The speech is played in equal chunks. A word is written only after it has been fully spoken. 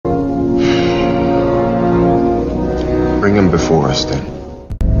come before us then.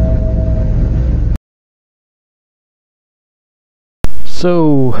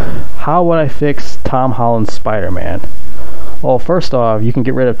 So, how would I fix Tom Holland's Spider-Man? Well, first off, you can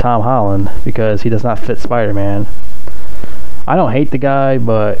get rid of Tom Holland because he does not fit Spider-Man. I don't hate the guy,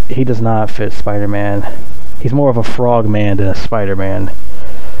 but he does not fit Spider-Man. He's more of a frog-man than a Spider-Man.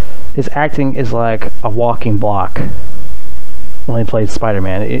 His acting is like a walking block when he plays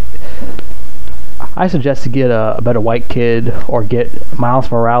Spider-Man. I suggest to get a better white kid or get Miles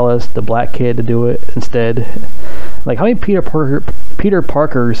Morales, the black kid, to do it instead. Like, how many Peter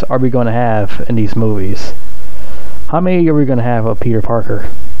Parkers are we going to have in these movies? How many are we going to have of Peter Parker?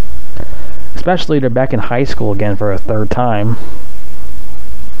 Especially they're back in high school again for a third time.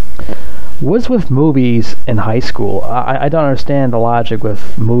 What's with movies in high school? I don't understand the logic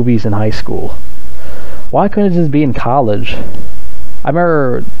with movies in high school. Why couldn't it just be in college? I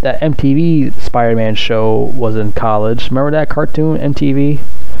remember that MTV Spider-Man show was in college. Remember that cartoon, MTV?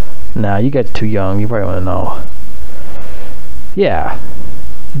 Nah, you get too young. You probably want to know. Yeah.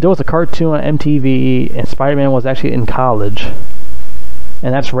 There was a cartoon on MTV, and Spider-Man was actually in college.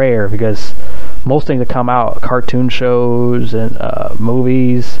 And that's rare, because most things that come out, cartoon shows and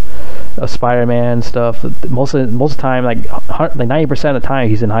movies of Spider-Man stuff, most of the time, like 90% of the time,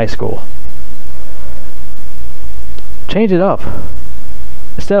 he's in high school. Change it up.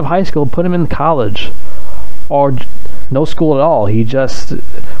 Instead of high school, put him in college, or no school at all. He just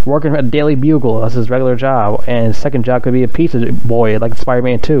working at Daily Bugle. That's his regular job, and his second job could be a pizza boy, like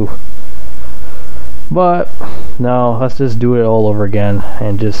Spider-Man 2. But no, let's just do it all over again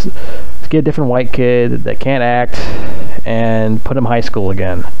and just get a different white kid that can't act and put him high school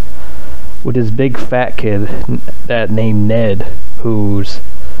again with this big fat kid that named Ned, who's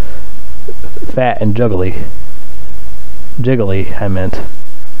fat and jiggly, I meant,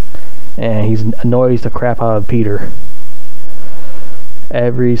 and he annoys the crap out of Peter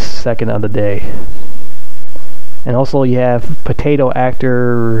every second of the day. And also you have potato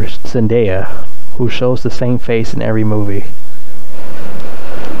actor Zendaya, who shows the same face in every movie.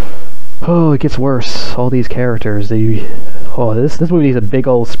 Oh, it gets worse. All these characters, this movie needs a big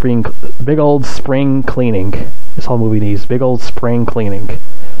old spring cleaning. This whole movie needs big old spring cleaning.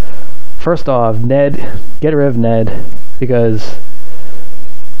 First off, Ned, get rid of Ned, because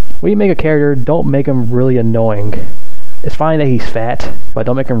when you make a character, don't make him really annoying. It's fine that he's fat, but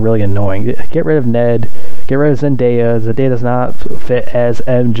don't make him really annoying. Get rid of Ned, get rid of Zendaya. Zendaya does not fit as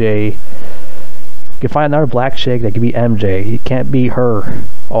MJ. You can find another black chick that can be MJ. You can't be her.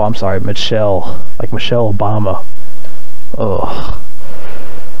 Oh, I'm sorry, Michelle. Like Michelle Obama. Ugh.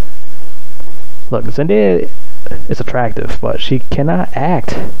 Look, Zendaya is attractive, but she cannot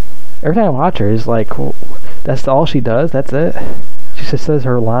act. Every time I watch her, it's like, well, that's all she does? That's it? She just says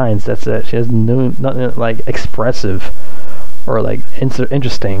her lines, that's it. She has nothing like expressive or like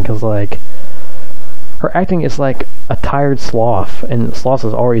interesting, because like her acting is like a tired sloth, and sloth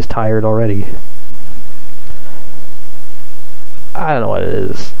is always tired already. I don't know what it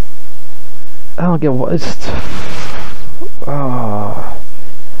is. I don't get what it's.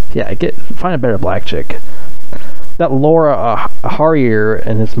 Yeah, find a better black chick. That Laura Harrier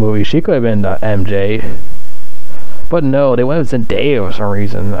in this movie, she could have been MJ, but no, they went with Zendaya for some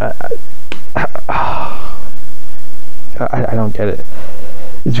reason. I don't get it.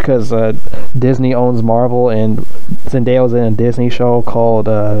 It's because Disney owns Marvel, and Zendaya was in a Disney show called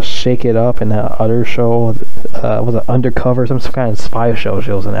Shake It Up, and that other show was it Undercover, some kind of spy show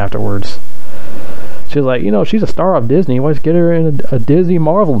she was in afterwards. She was like, she's a star of Disney, why just get her in a Disney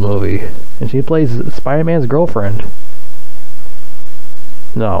Marvel movie? And she plays Spider-Man's girlfriend.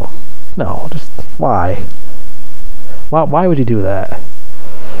 No, just why? Why would you do that?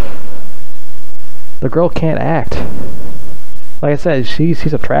 The girl can't act. Like I said,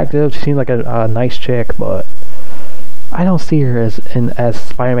 she's attractive. She seems like a nice chick, but I don't see her as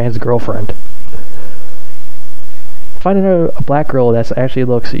Spider-Man's girlfriend. Find a black girl that actually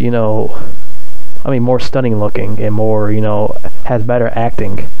looks, more stunning looking and more, has better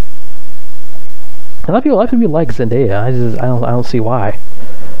acting. A lot of people like Zendaya. I don't see why.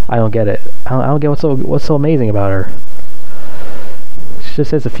 I don't get it. I don't get what's so amazing about her. She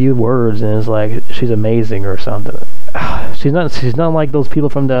just says a few words and it's like she's amazing or something. She's not like those people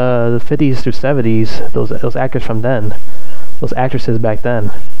from the 50s through 70s. Those actors from then. Those actresses back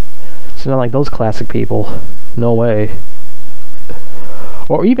then. She's not like those classic people. No way.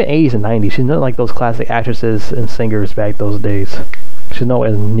 Or even 80s and 90s. She's not like those classic actresses and singers back those days. She's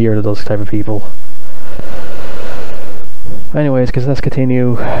nowhere near to those type of people. Anyways, because let's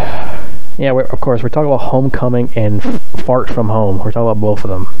continue. Yeah, of course, we're talking about Homecoming and Fart from Home. We're talking about both of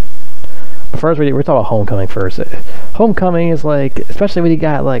them. But first, we're talking about Homecoming first. Homecoming is like, especially when you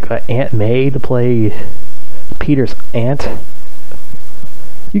got like Aunt May to play Peter's aunt.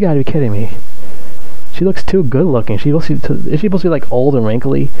 You gotta be kidding me. She looks too good looking. Is she supposed to be like old and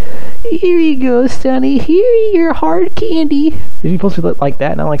wrinkly? Here you go, Sonny. Here your hard candy. Is she supposed to look like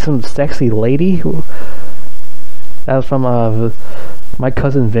that? Not like some sexy lady? That was from My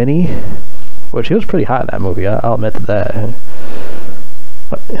Cousin Vinny. Well, she was pretty hot in that movie. I'll admit to that.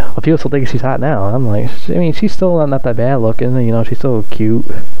 But people still think she's hot now. I'm like, I mean, she's still not that bad looking. You know, she's still cute.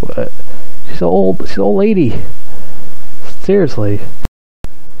 But she's an old lady. Seriously.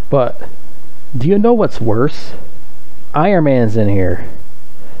 But do you know what's worse? Iron Man's in here.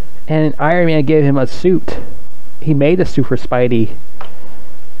 And Iron Man gave him a suit. He made a suit for Spidey.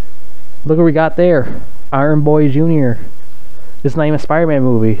 Look what we got there. Iron Boy Jr. This is not even a Spider-Man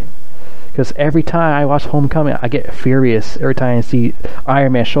movie. Because every time I watch Homecoming, I get furious every time I see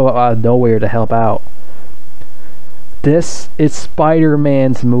Iron Man show up out of nowhere to help out. This is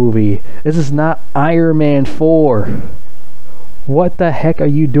Spider-Man's movie. This is not Iron Man 4. What the heck are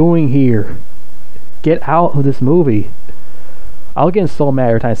you doing here? Get out of this movie. I'll get so mad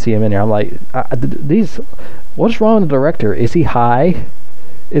every time I see him in there. I'm like, what's wrong with the director? Is he high?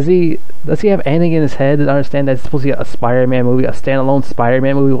 Does he have anything in his head to understand that it's supposed to be a Spider-Man movie, a standalone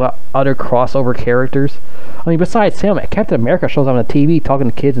Spider-Man movie with other crossover characters? I mean, besides him, Captain America shows up on the TV talking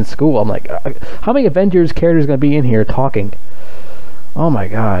to kids in school. I'm like, how many Avengers characters are going to be in here talking? Oh my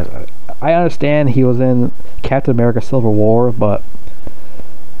god. I understand he was in Captain America Civil War, but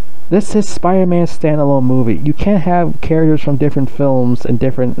this is Spider-Man's standalone movie. You can't have characters from different films and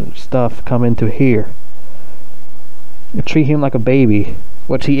different stuff come into here. You treat him like a baby.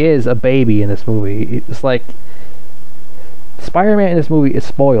 Which he is a baby in this movie. It's like Spider-Man in this movie is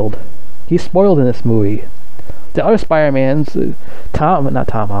spoiled. He's spoiled in this movie. The other Spider-Mans, not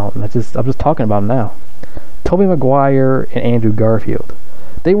Tom Holland. I'm just talking about him now. Tobey Maguire and Andrew Garfield.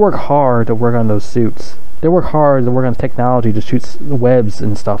 They work hard to work on those suits. They work hard to work on technology to shoot webs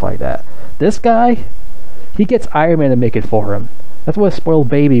and stuff like that. This guy, he gets Iron Man to make it for him. That's what a spoiled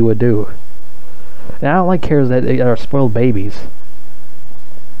baby would do. And I don't like characters that are spoiled babies.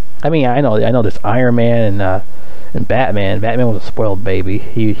 I mean, I know there's Iron Man and Batman. Batman was a spoiled baby.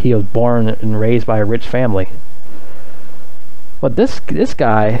 He was born and raised by a rich family. But this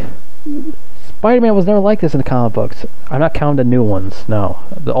guy, Spider-Man was never like this in the comic books. I'm not counting the new ones. No,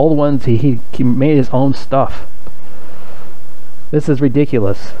 the old ones he made his own stuff. This is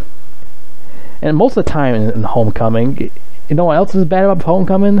ridiculous. And most of the time in Homecoming, you know what else is bad about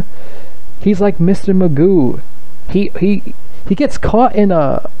Homecoming? He's like Mr. Magoo. He gets caught in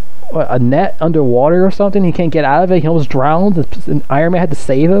a net underwater or something. He can't get out of it. He almost drowned, and Iron Man had to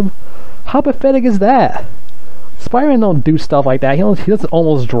save him. How pathetic is that? Spider-Man don't do stuff like that. He doesn't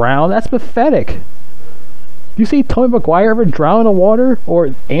almost drown. That's pathetic. You see Tobey Maguire ever drown in the water?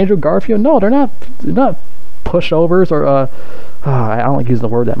 Or Andrew Garfield? No, they're not pushovers or I don't like using the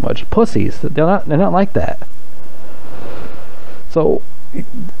word that much. Pussies. They're not like that. So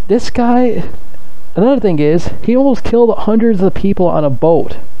this guy. Another thing is, he almost killed hundreds of people on a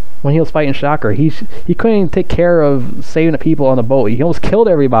boat when he was fighting Shocker. He couldn't even take care of saving the people on the boat. He almost killed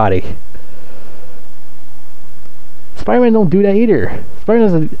everybody. Spider-Man don't do that either. Spider-Man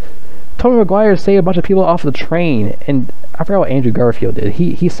doesn't. Tobey Maguire saved a bunch of people off the train, and I forgot what Andrew Garfield did.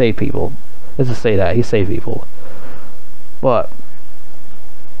 He saved people. Let's just say that he saved people. But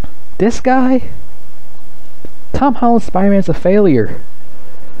this guy, Tom Holland's Spider-Man's a failure.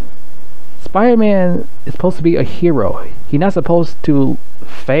 Spider-Man is supposed to be a hero. He's not supposed to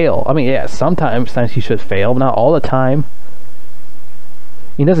fail. I mean, yeah, sometimes he should fail, but not all the time.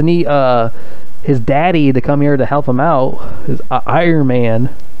 He doesn't need his daddy to come here to help him out. His Iron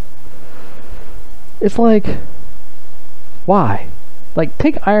Man. It's like, why? Like,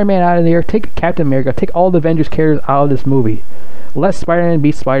 take Iron Man out of there, take Captain America, take all the Avengers characters out of this movie. Let Spider-Man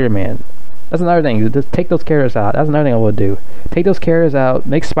be Spider-Man. That's another thing. Just take those characters out. That's another thing I would do. Take those characters out.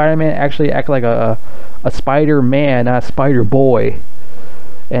 Make Spider-Man actually act like a Spider-Man, not a Spider-Boy.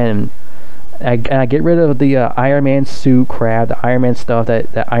 And I get rid of the Iron Man suit crap, the Iron Man stuff that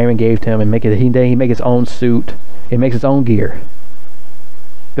Iron Man gave to him, and he make his own suit. He makes his own gear.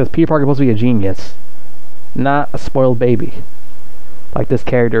 Because Peter Parker is supposed to be a genius, not a spoiled baby, like this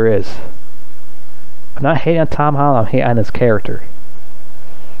character is. I'm not hating on Tom Holland. I'm hating on his character.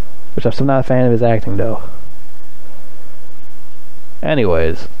 Which I'm still not a fan of his acting, though.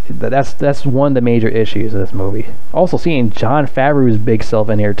 Anyways, that's one of the major issues of this movie. Also, seeing Jon Favreau's big self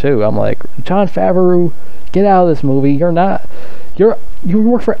in here too. I'm like, Jon Favreau, get out of this movie. You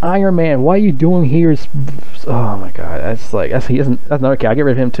work for Iron Man. What are you doing here? Oh my god, that's another kid. I get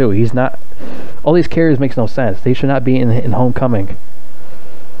rid of him too. He's not All these characters makes no sense. They should not be in Homecoming.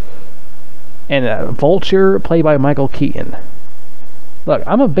 And Vulture, played by Michael Keaton. Look,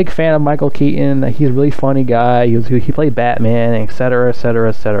 I'm a big fan of Michael Keaton. He's a really funny guy. He played Batman, etc., etc.,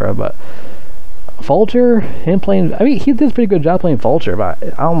 etc. But Vulture, him playing, I mean, he did a pretty good job playing Vulture. But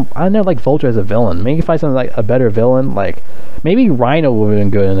I never liked Vulture as a villain. Maybe find something like a better villain. Like maybe Rhino would have been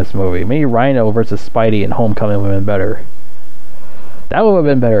good in this movie. Maybe Rhino versus Spidey in Homecoming would have been better. That would have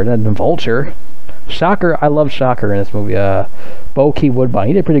been better than Vulture. Shocker, I love Shocker in this movie. Bo Key Woodbine,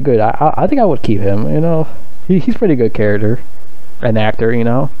 he did pretty good. I think I would keep him. You know, he's a pretty good character, an actor. You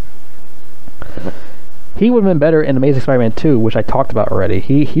know, he would have been better in Amazing Spider-Man 2, which I talked about already.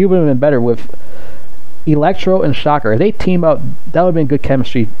 He would have been better with Electro and Shocker. If they team up, that would have been good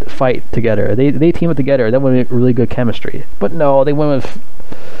chemistry fight together. They team up together, that would have been really good chemistry. But no, they went with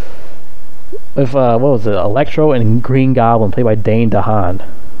what was it? Electro and Green Goblin, played by Dane DeHaan.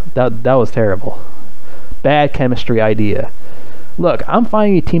 That was terrible. Bad chemistry idea. Look, I'm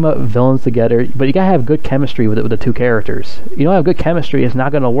fine you team up villains together, but you gotta have good chemistry with the two characters. You don't have good chemistry, it's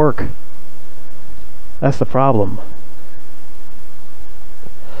not gonna work. That's the problem.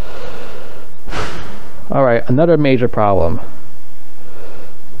 Alright, another major problem.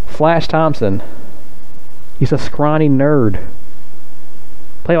 Flash Thompson. He's a scrawny nerd.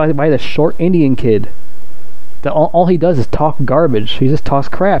 Played by the short Indian kid. All he does is talk garbage. He just talks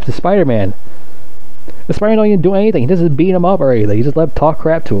crap to Spider-Man. The Spider-Man don't even do anything. He doesn't beat him up or anything. He just let him talk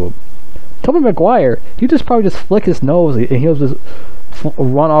crap to him. Tobey Maguire, he just probably just flick his nose and he'll just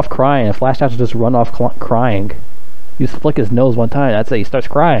run off crying. And Flash Thompson just run off crying. He just flick his nose one time. That's it. He starts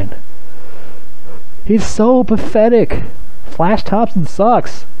crying. He's so pathetic. Flash Thompson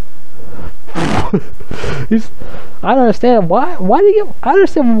sucks. I don't understand why do you. I don't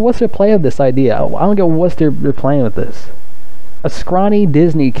understand what's their play of this idea. I don't get what's they're playing with this. A scrawny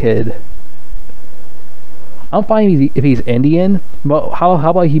Disney kid. I'm fine if he's Indian, but how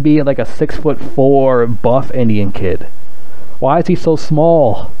about he be like a 6'4" buff Indian kid? Why is he so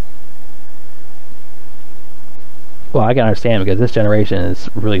small? Well, I can understand because this generation is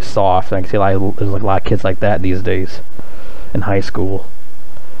really soft. I can see there's like a lot of kids like that these days in high school.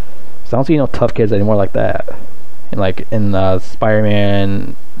 So I don't see no tough kids anymore like that. And like in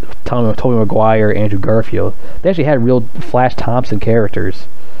Spider-Man, Tobey Maguire, Andrew Garfield, they actually had real Flash Thompson characters.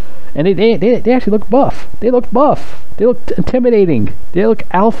 And they actually look buff. They look buff. They look intimidating. They look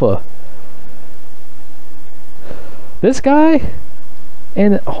alpha. This guy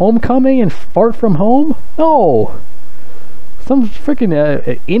in Homecoming and Far From Home? No. Some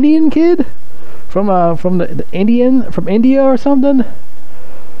freaking Indian kid from India or something.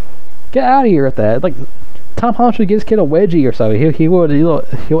 Get out of here with that. Like Tom Holland should give his kid a wedgie or something. He'll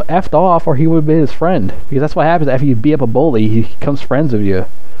effed off, or he would be his friend, because that's what happens after you beat up a bully. He becomes friends with you.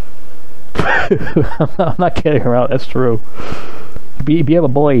 I'm not kidding around. That's true. Beat up a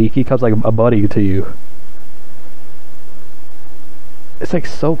bully, he becomes like a buddy to you. It's like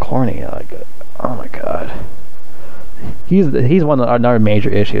so corny. Like, oh my god. He's one of another major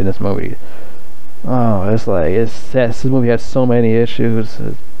issue in this movie. Oh, it's like this movie has so many issues.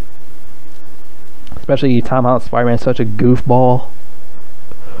 Especially Tom Holland Spider-Man, such a goofball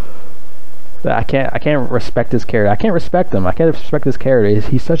that I can't respect his character. I can't respect him. I can't respect his character.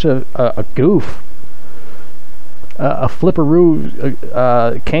 He's such a goof, a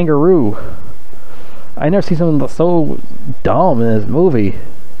flipperoo, kangaroo. I never seen someone so dumb in this movie.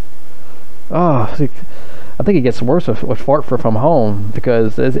 Oh, I think it gets worse with Far From Home,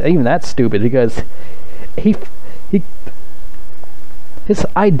 because even that's stupid, because his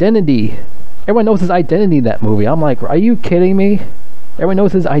identity. Everyone knows his identity in that movie. I'm like, are you kidding me? Everyone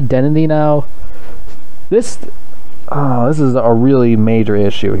knows his identity now. This is a really major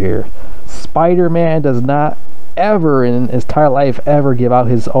issue here. Spider-Man does not ever in his entire life ever give out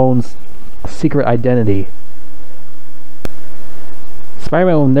his own secret identity.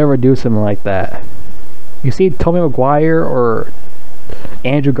 Spider-Man will never do something like that. You see Tobey Maguire or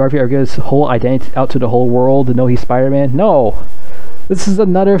Andrew Garfield give his whole identity out to the whole world to know he's Spider-Man? No. This is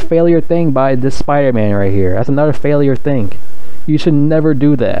another failure thing by this Spider-Man right here. That's another failure thing. You should never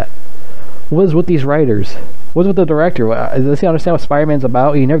do that. What is with these writers? What's with the director? Does he understand what Spider-Man's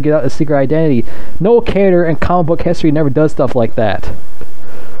about? He never get out his secret identity. No character in comic book history never does stuff like that.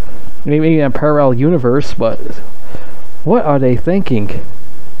 Maybe in a parallel universe, but what are they thinking?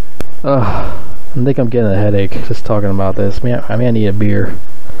 I think I'm getting a headache just talking about this. Man, I need a beer.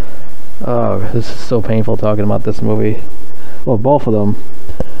 Oh, this is so painful talking about this movie. Well, both of them.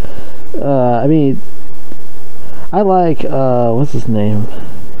 I mean, I like, what's his name?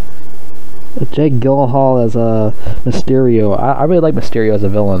 Jake Gyllenhaal as Mysterio. I really like Mysterio as a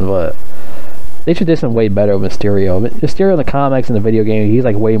villain, but They should do something way better with Mysterio. Mysterio in the comics and the video game, he's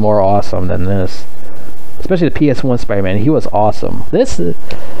like way more awesome than this. Especially the PS1 Spider-Man, he was awesome. This, they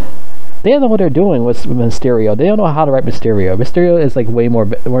don't know what they're doing with Mysterio. They don't know how to write Mysterio. Mysterio is like way more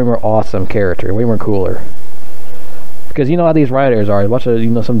awesome character, way more cooler. Because you know how these writers are. A bunch of, you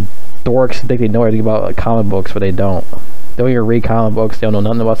know, some dorks think they know everything about like, comic books, but they don't. They don't even read comic books. They don't know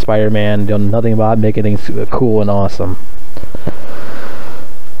nothing about Spider-Man. They don't know nothing about making things cool and awesome.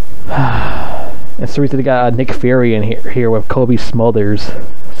 That's the reason they got Nick Fury in here with Kobe Smulders,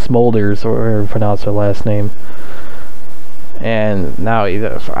 or however you pronounce her last name. And now I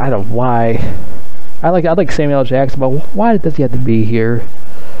don't know why. I like Samuel L. Jackson, but why does he have to be here?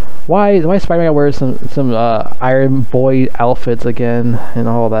 Why Spider-Man wears some Iron Boy outfits again and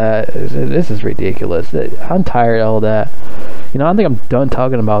all that? This is ridiculous. I'm tired of all that. You know, I think I'm done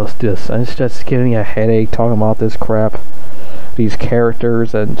talking about this. It's just giving me a headache talking about this crap. These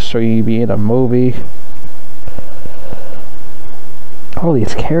characters and should you be in a movie. All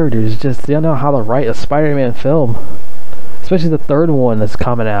these characters, just they don't know how to write a Spider-Man film. Especially the third one that's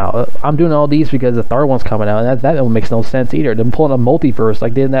coming out. I'm doing all these because the third one's coming out, and that makes no sense either. They're pulling a multiverse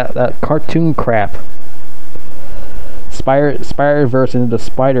like they did that cartoon crap. Spider-Verse into the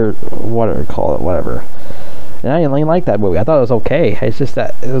Spider, whatever. And I didn't like that movie. I thought it was okay. It's just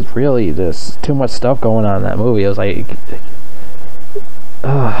that it was really just too much stuff going on in that movie. It was like,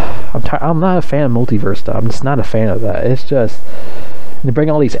 I'm not a fan of multiverse stuff. I'm just not a fan of that. It's just they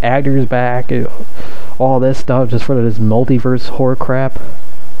bring all these actors back and all this stuff just for this multiverse horror crap.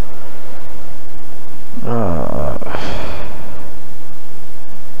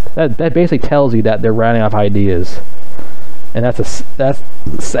 That basically tells you that they're running out of ideas, and that's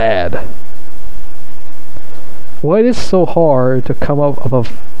sad. Why is it so hard to come up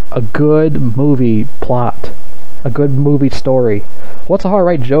with a good movie plot, a good movie story? What's so hard to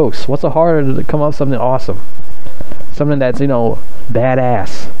write jokes? What's so hard to come up with something awesome? Something that's, you know,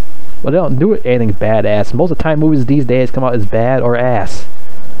 badass. Well, they don't do anything badass. Most of the time movies these days come out as bad or ass,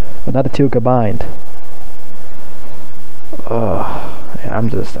 but not the two combined. I'm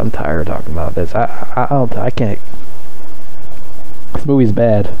tired of talking about this. I can't. This movie's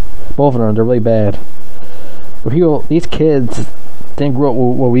bad. Both of them, they're really bad. But these kids didn't grow up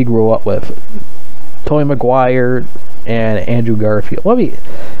what we grew up with. Tobey Maguire and Andrew Garfield.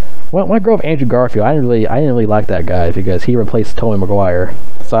 When I grew up with Andrew Garfield, I didn't really like that guy because he replaced Tobey Maguire,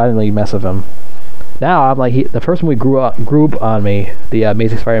 so I didn't really mess with him. Now I'm like, the first movie grew up on me, the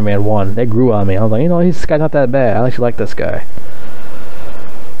Amazing Spider-Man 1. They grew on me. I was like, you know, this guy's not that bad. I actually like this guy.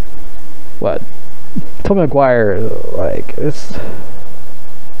 What? Tobey Maguire, like, it's...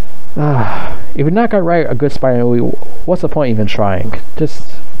 if you're not gonna write a good Spider-Man movie, what's the point even trying?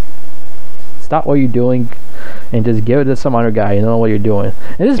 Just stop what you're doing and just give it to some other guy. You know what you're doing.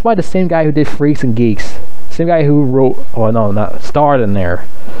 And this is by the same guy who did Freaks and Geeks. Same guy who wrote, starred in there.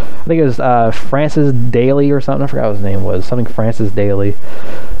 I think it was Francis Daly or something. I forgot what his name was. Something Francis Daly.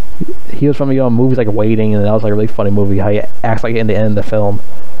 He was from, you know, movies like Waiting, and that was like a really funny movie. How he acts like in the end of the film.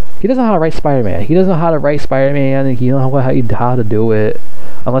 He doesn't know how to write Spider-Man. He doesn't know how to write Spider-Man. He doesn't know how to do it.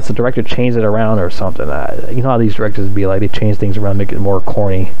 Unless the director changed it around or something. You know how these directors be like, they change things around, make it more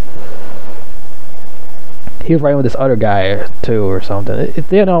corny. He was writing with this other guy too or something.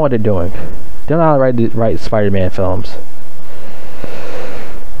 They don't know what they're doing. They don't know how to write Spider-Man films.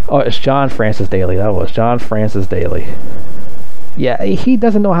 Oh, it's John Francis Daly. That was John Francis Daly. Yeah, he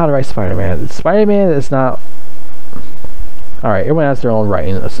doesn't know how to write Spider-Man. Spider-Man is not... Alright, everyone has their own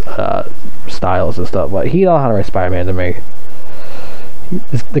writing styles and stuff, but he don't know how to write Spider-Man to me.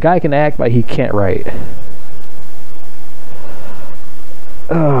 The guy can act, but he can't write.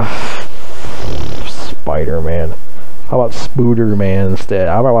 Spider-Man. How about Spooder-Man instead?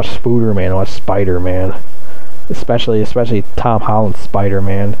 I'd rather watch Spooder-Man than watch Spider-Man. Especially Tom Holland's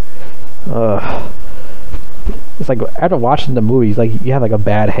Spider-Man. It's like, after watching the movies, like, you have like a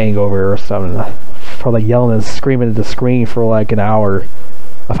bad hangover or something. For like yelling and screaming at the screen for like an hour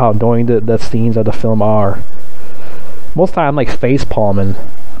of how annoying the scenes of the film are. Most of the time I'm like face palming.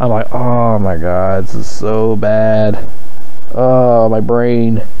 I'm like, oh my god, this is so bad. Oh, my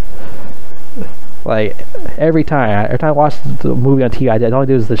brain. Like, every time I watch the movie on TV, all I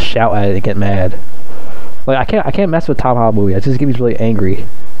do is just shout at it and get mad. Like, I can't mess with Tom Holland movie. It just gets me really angry.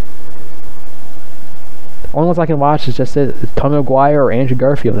 The only ones I can watch is just Tobey Maguire or Andrew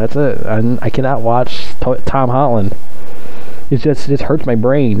Garfield. That's it. I cannot watch Tom Holland. It just hurts my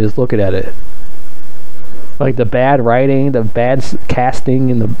brain just looking at it. Like the bad writing, the bad casting,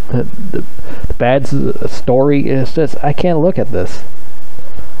 and the bad story. It's just, I can't look at this.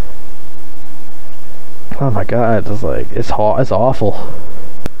 Oh my god, it's like, it's awful.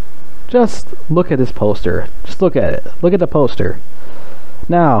 Just look at this poster. Just look at it. Look at the poster.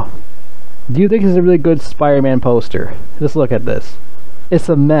 Now, do you think it's a really good Spider-Man poster? Just look at this. It's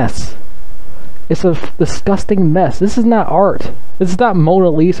a mess. It's a disgusting mess. This is not art. This is not Mona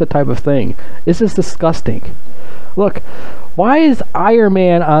Lisa type of thing. This is disgusting. Look, why is Iron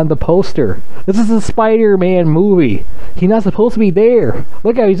Man on the poster? This is a Spider-Man movie. He's not supposed to be there.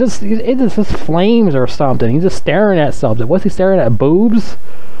 Look at him. It's just flames or something. He's just staring at something. What's he staring at? Boobs?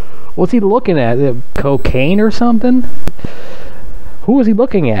 What's he looking at? Cocaine or something? Who is he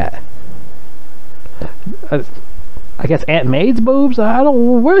looking at? I guess Aunt May's boobs? I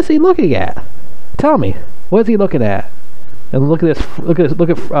don't. Where is he looking at? Tell me. What is he looking at? And look at this. Look at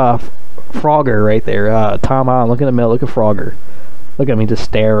Frogger right there. Tom Holland. Look in the middle. Look at Frogger. Look at me just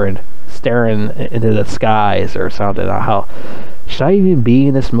staring into the skies or something. How should I even be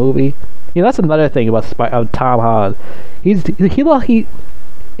in this movie? You know, that's another thing about Tom Holland.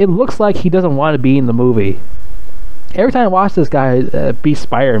 It looks like he doesn't want to be in the movie. Every time I watch this guy be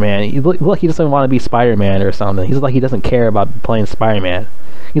Spider-Man, look like he doesn't want to be Spider-Man or something. He's like he doesn't care about playing Spider-Man.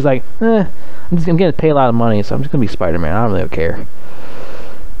 He's like, I'm getting paid a lot of money, so I'm just gonna be Spider-Man. I don't really care.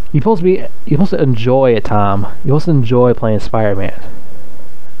 You're supposed to enjoy it, Tom. You're supposed to enjoy playing Spider-Man.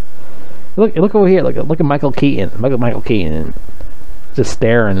 Look over here. Look at Michael Keaton. Michael Keaton, just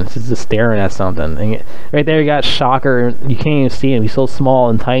staring at something. And right there, you got Shocker. You can't even see him. He's so small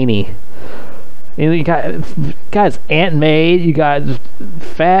and tiny. And you got Aunt May, you got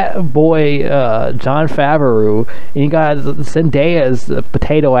Fat Boy Jon Favreau, and you got Zendaya's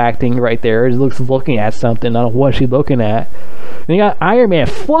potato acting right there. She looking at something. I don't know what she's looking at. And you got Iron Man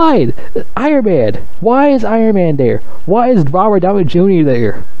flying. Iron Man. Why is Iron Man there? Why is Robert Downey Jr.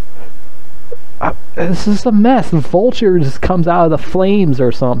 there? This is a mess. The Vulture just comes out of the flames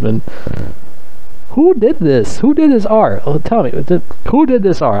or something. Who did this? Who did this art? Oh, tell me, who did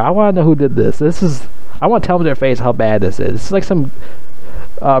this art? I want to know who did this. I want to tell them to their face how bad this is. It's like some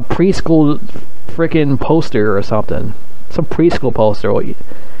preschool freaking poster or something. Some preschool poster. You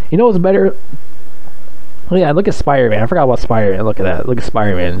know what's better? Oh, yeah, look at Spider-Man. I forgot about Spider-Man. Look at that. Look at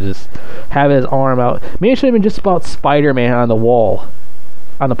Spider-Man. Just having his arm out. Maybe it should have been just about Spider-Man on the wall.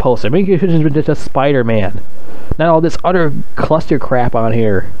 On the poster. Maybe it should have been just Spider-Man. Not all this other cluster crap on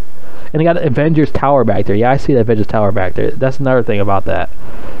here. And they got the Avengers Tower back there. Yeah, I see the Avengers Tower back there. That's another thing about that.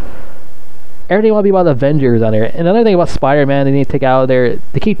 Everything want to be about the Avengers on there. And another thing about Spider-Man they need to take out of there,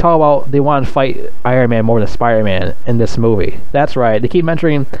 they keep talking about they want to fight Iron Man more than Spider-Man in this movie. That's right. They keep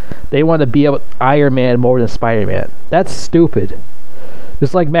mentioning they want to be able Iron Man more than Spider-Man. That's stupid.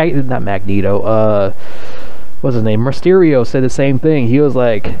 Just like not Magneto. What's his name? Mysterio said the same thing. He was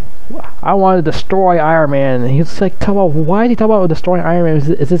like, I want to destroy Iron Man. And he's like, why is he talking about destroying Iron Man?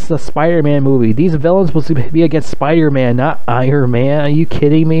 Is this a Spider-Man movie? These villains supposed to be against Spider-Man, not Iron Man. Are you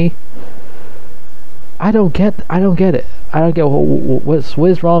kidding me? I don't get it. I don't get what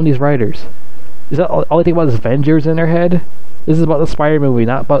is wrong with these writers. Is that all they think about is Avengers in their head? This is about the Spider movie,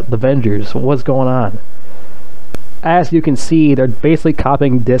 not about the Avengers. What's going on? As you can see, they're basically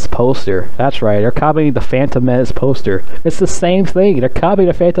copying this poster. That's right, they're copying the Phantom Menace poster. It's the same thing. They're copying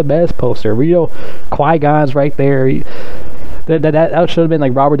the Phantom Menace poster. You know, Qui-Gon's right there. That should have been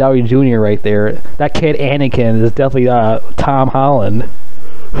like Robert Downey Jr. right there. That kid Anakin is definitely Tom Holland.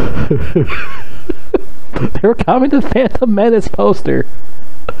 They're copying the Phantom Menace poster.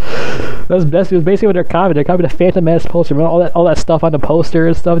 That's basically what they're copying. They're copying the Phantom Menace poster. Remember all that stuff on the poster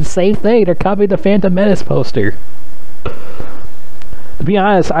and stuff. The same thing. They're copying the Phantom Menace poster. To be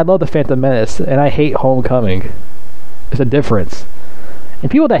honest, I love the Phantom Menace, and I hate Homecoming. There's a difference. And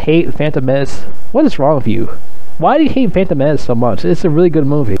people that hate Phantom Menace, what is wrong with you? Why do you hate Phantom Menace so much? It's a really good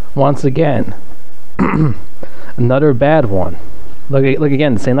movie. Once again, another bad one. Look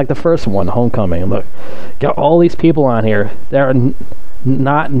again, same like the first one, Homecoming. Look, got all these people on here that are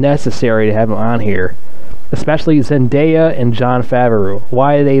not necessary to have them on here. Especially Zendaya and Jon Favreau.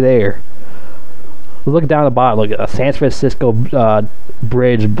 Why are they there? Look down the bottom. Look at a San Francisco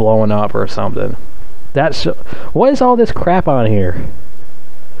bridge blowing up or something. What is all this crap on here?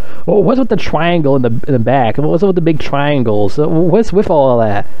 Well, what's with the triangle in the back? What's with the big triangles? What's with all of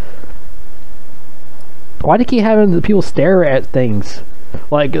that? Why do you keep having the people stare at things?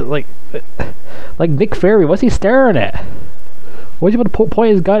 Like Nick Fury, what's he staring at? Why'd you want to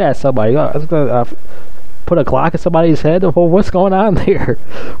point his gun at somebody? Put a Glock at somebody's head? Well, what's going on there?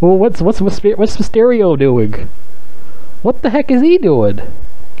 Well, what's Mysterio doing? What the heck is he doing?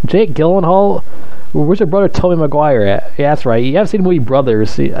 Jake Gyllenhaal? Where's your brother Tobey Maguire at? Yeah, that's right. You haven't seen the movie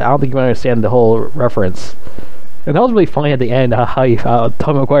Brothers. I don't think you understand the whole reference. And that was really funny at the end, how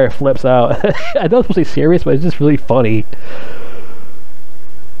Tobey Maguire flips out. I know it's supposed to be serious, but it's just really funny.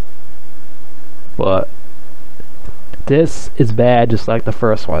 but this is bad, just like the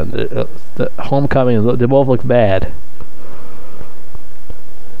first one. The Homecoming, they both look bad.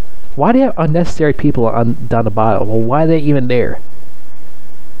 Why do you have unnecessary people on down the bottom? Well, why are they even there?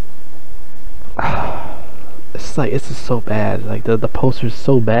 It's like, it's just so bad. Like the poster's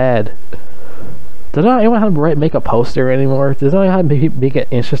so bad. Does not anyone have to make a poster anymore? Does anyone have to make it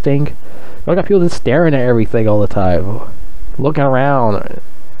interesting? I got people just staring at everything all the time, looking around.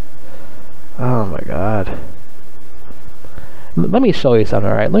 Oh my god. Let me show you something,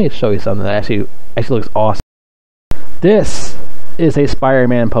 alright? Let me show you something that actually looks awesome. This is a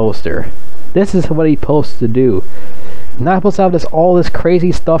Spider-Man poster. This is what he's supposed to do. Not supposed to have all this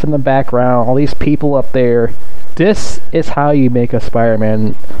crazy stuff in the background, all these people up there. This is how you make a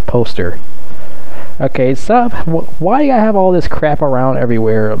Spider-Man poster. Okay, stop. Why do you gotta have all this crap around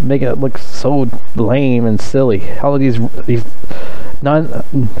everywhere, making it look so lame and silly? All of these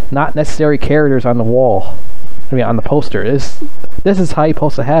not necessary characters on the wall. I mean, on the poster. This is how you're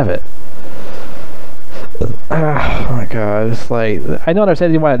supposed to have it. Oh my god, it's like, I know they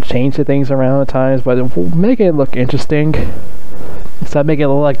said you want to change the things around at times, but make it look interesting. Stop making it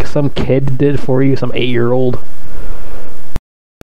look like some kid did for you, some 8-year-old.